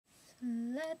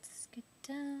Let's get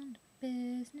down to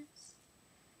business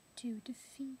to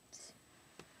defeat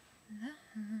the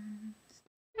Huns.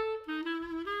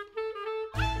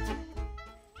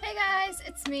 Hey guys,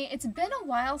 it's me. It's been a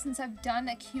while since I've done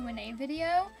a Q&A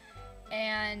video,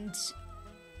 and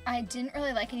I didn't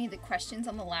really like any of the questions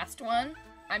on the last one.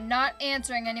 I'm not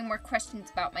answering any more questions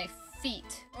about my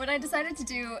feet. What I decided to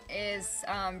do is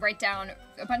write down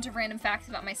a bunch of random facts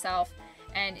about myself,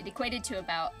 and it equated to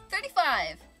about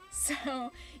 35.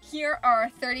 So here are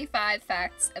 35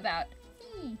 facts about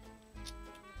me.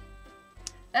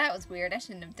 That was weird. I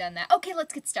shouldn't have done that. Okay,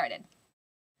 let's get started.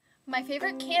 My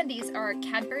favorite candies are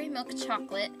Cadbury milk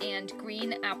chocolate and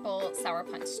green apple sour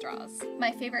punch straws.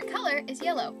 My favorite color is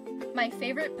yellow. My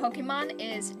favorite Pokemon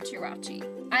is Jirachi.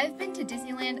 I've been to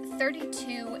Disneyland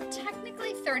 32,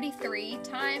 technically 33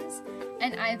 times,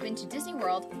 and I've been to Disney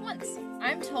World once.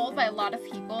 I'm told by a lot of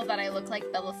people that I look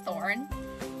like Bella Thorne.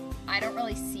 I don't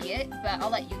really see it, but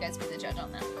I'll let you guys be the judge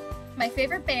on that. My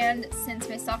favorite band since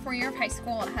my sophomore year of high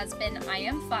school has been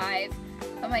IM5,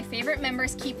 but my favorite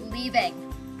members keep leaving.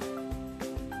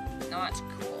 Not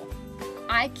cool.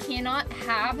 I cannot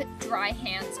have dry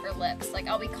hands or lips. Like,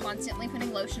 I'll be constantly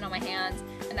putting lotion on my hands,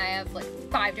 and I have like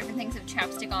 5 different things of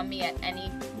chapstick on me at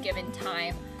any given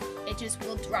time. It just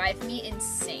will drive me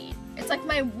insane. It's like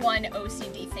my one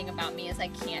OCD thing about me is I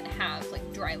can't have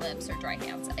like dry lips or dry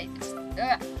hands.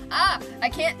 I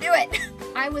can't do it.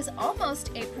 I was almost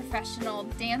a professional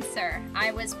dancer.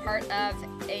 I was part of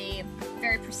a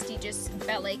very prestigious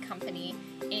ballet company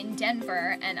in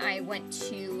Denver, and I went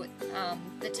to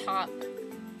the top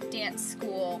dance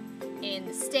school in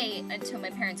the state until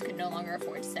my parents could no longer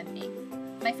afford to send me.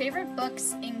 My favorite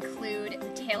books include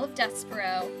The Tale of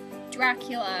Despero,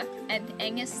 Dracula, and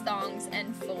Angus Thongs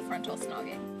and Full Frontal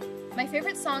Snogging. My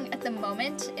favorite song at the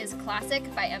moment is Classic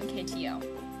by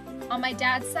MKTO. On my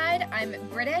dad's side, I'm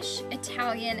British,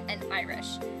 Italian, and Irish.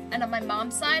 And on my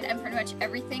mom's side, I'm pretty much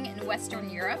everything in Western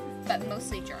Europe, but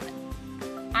mostly German.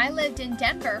 I lived in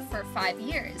Denver for 5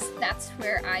 years. That's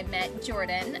where I met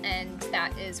Jordan, and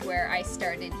that is where I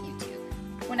started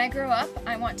YouTube. When I grow up,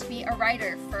 I want to be a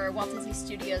writer for Walt Disney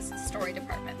Studios' story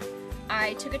department.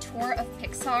 I took a tour of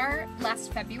Pixar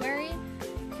last February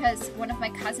because one of my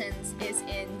cousins is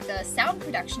in the sound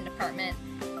production department,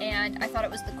 and I thought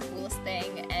it was the coolest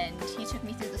thing, and he took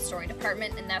me through the story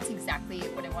department, and that's exactly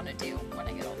what I want to do when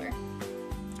I get older.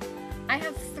 I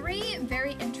have 3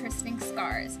 very interesting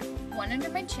scars, one under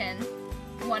my chin,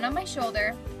 one on my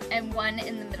shoulder, and one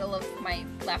in the middle of my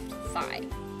left thigh.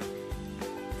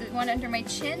 The one under my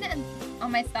chin and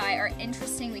on my thigh are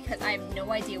interesting because I have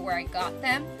no idea where I got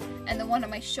them, and the one on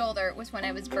my shoulder was when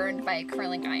I was burned by a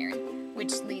curling iron,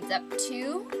 which leads up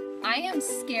to, I am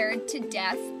scared to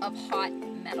death of hot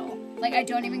metal. Like, I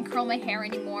don't even curl my hair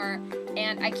anymore,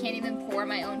 and I can't even pour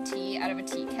my own tea out of a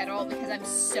tea kettle because I'm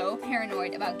so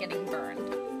paranoid about getting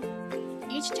burned.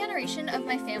 Each generation of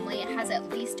my family has at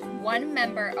least one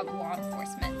member of law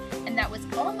enforcement, and that was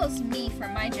almost me for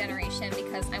my generation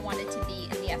because I wanted to be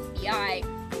in the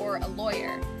FBI or a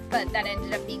lawyer, but that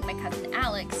ended up being my cousin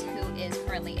Alex, who is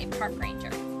currently a park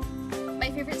ranger. My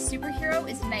favorite superhero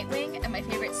is Nightwing, and my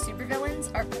favorite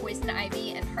supervillains are Poison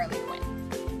Ivy and Harley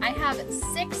Quinn. I have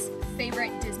 6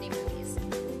 favorite Disney movies: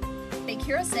 Big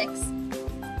Hero 6,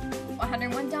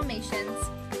 101 Dalmatians,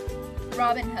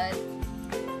 Robin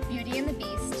Hood, Beauty and the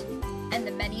Beast, and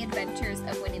The Many Adventures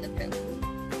of Winnie the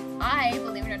Pooh. I,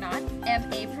 believe it or not,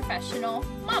 am a professional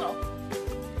model.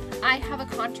 I have a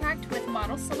contract with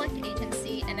Model Select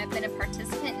Agency, and I've been a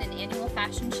participant in an annual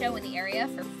fashion show in the area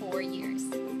for 4 years.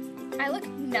 I look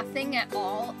nothing at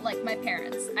all like my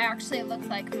parents. I actually look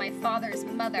like my father's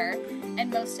mother and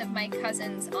most of my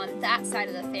cousins on that side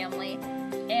of the family,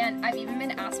 and I've even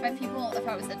been asked by people if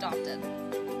I was adopted.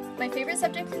 My favorite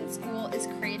subject in school is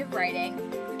creative writing,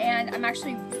 and I'm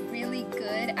actually really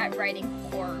good at writing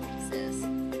horror pieces.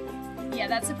 Yeah,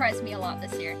 that surprised me a lot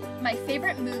this year. My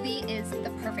favorite movie is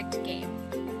The Perfect Game.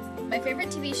 My favorite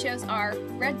TV shows are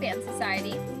Red Band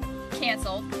Society,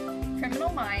 Cancelled,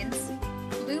 Criminal Minds,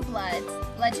 Blue Bloods,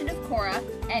 Legend of Korra,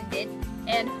 Ended,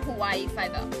 and Hawaii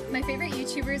Five-0. My favorite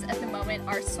YouTubers at the moment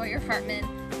are Sawyer Hartman,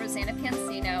 Rosanna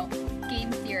Pansino,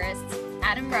 Game Theorists,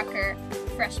 Adam Rucker,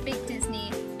 Fresh Baked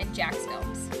Disney, and Jax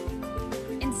Films.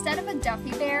 Instead of a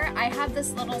Duffy Bear, I have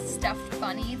this little stuffed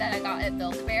bunny that I got at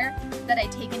Build-A-Bear that I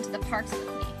take into the parks with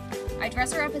me. I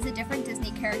dress her up as a different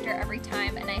Disney character every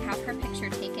time, and I have her picture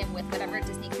taken with whatever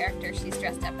Disney character she's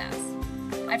dressed up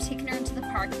as. I've taken her into the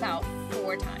park about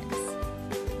 4 times.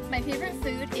 My favorite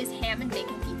food is ham and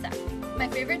bacon pizza. My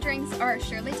favorite drinks are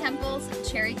Shirley Temple's,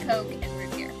 Cherry Coke, and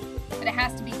root beer, but it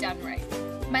has to be done right.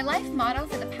 My life motto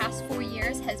for the past 4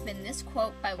 years has been this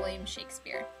quote by William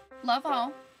Shakespeare: "Love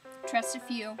all, trust a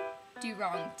few, do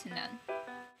wrong to none."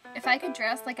 If I could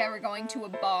dress like I were going to a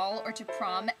ball or to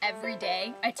prom every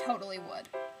day, I totally would.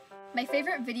 My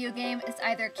favorite video game is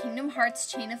either Kingdom Hearts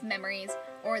Chain of Memories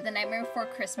or The Nightmare Before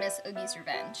Christmas Oogie's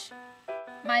Revenge.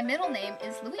 My middle name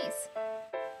is Louise.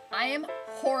 I am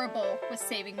horrible with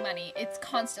saving money. It's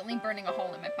constantly burning a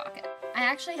hole in my pocket. I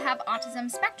actually have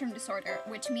autism spectrum disorder,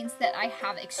 which means that I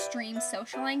have extreme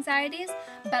social anxieties,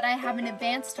 but I have an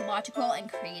advanced logical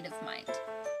and creative mind.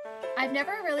 I've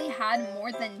never really had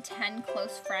more than 10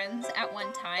 close friends at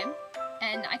one time,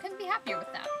 and I couldn't be happier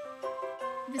with that.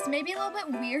 This may be a little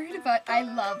bit weird, but I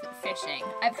love fishing.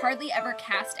 I've hardly ever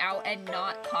cast out and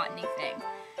not caught anything.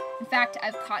 In fact,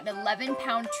 I've caught an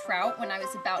 11-pound trout when I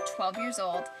was about 12 years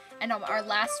old, and on our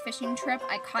last fishing trip,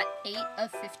 I caught 8 of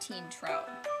 15 trout.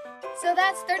 So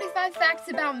that's 35 facts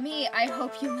about me. I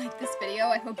hope you liked this video.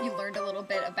 I hope you learned a little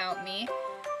bit about me.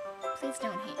 Please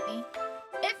don't hate me.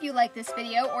 If you like this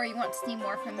video or you want to see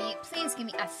more from me, please give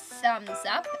me a thumbs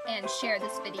up and share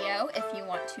this video if you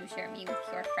want to share me with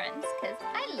your friends, because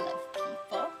I love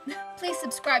people. Please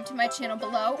subscribe to my channel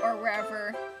below or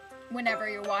whenever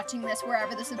you're watching this,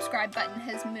 wherever the subscribe button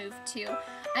has moved to.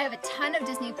 I have a ton of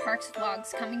Disney Parks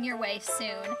vlogs coming your way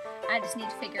soon. I just need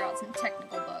to figure out some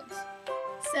technical bugs.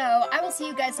 So, I will see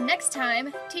you guys next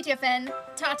time. TTFN,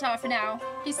 ta-ta for now.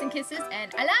 Peace and kisses,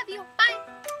 and I love you. Bye!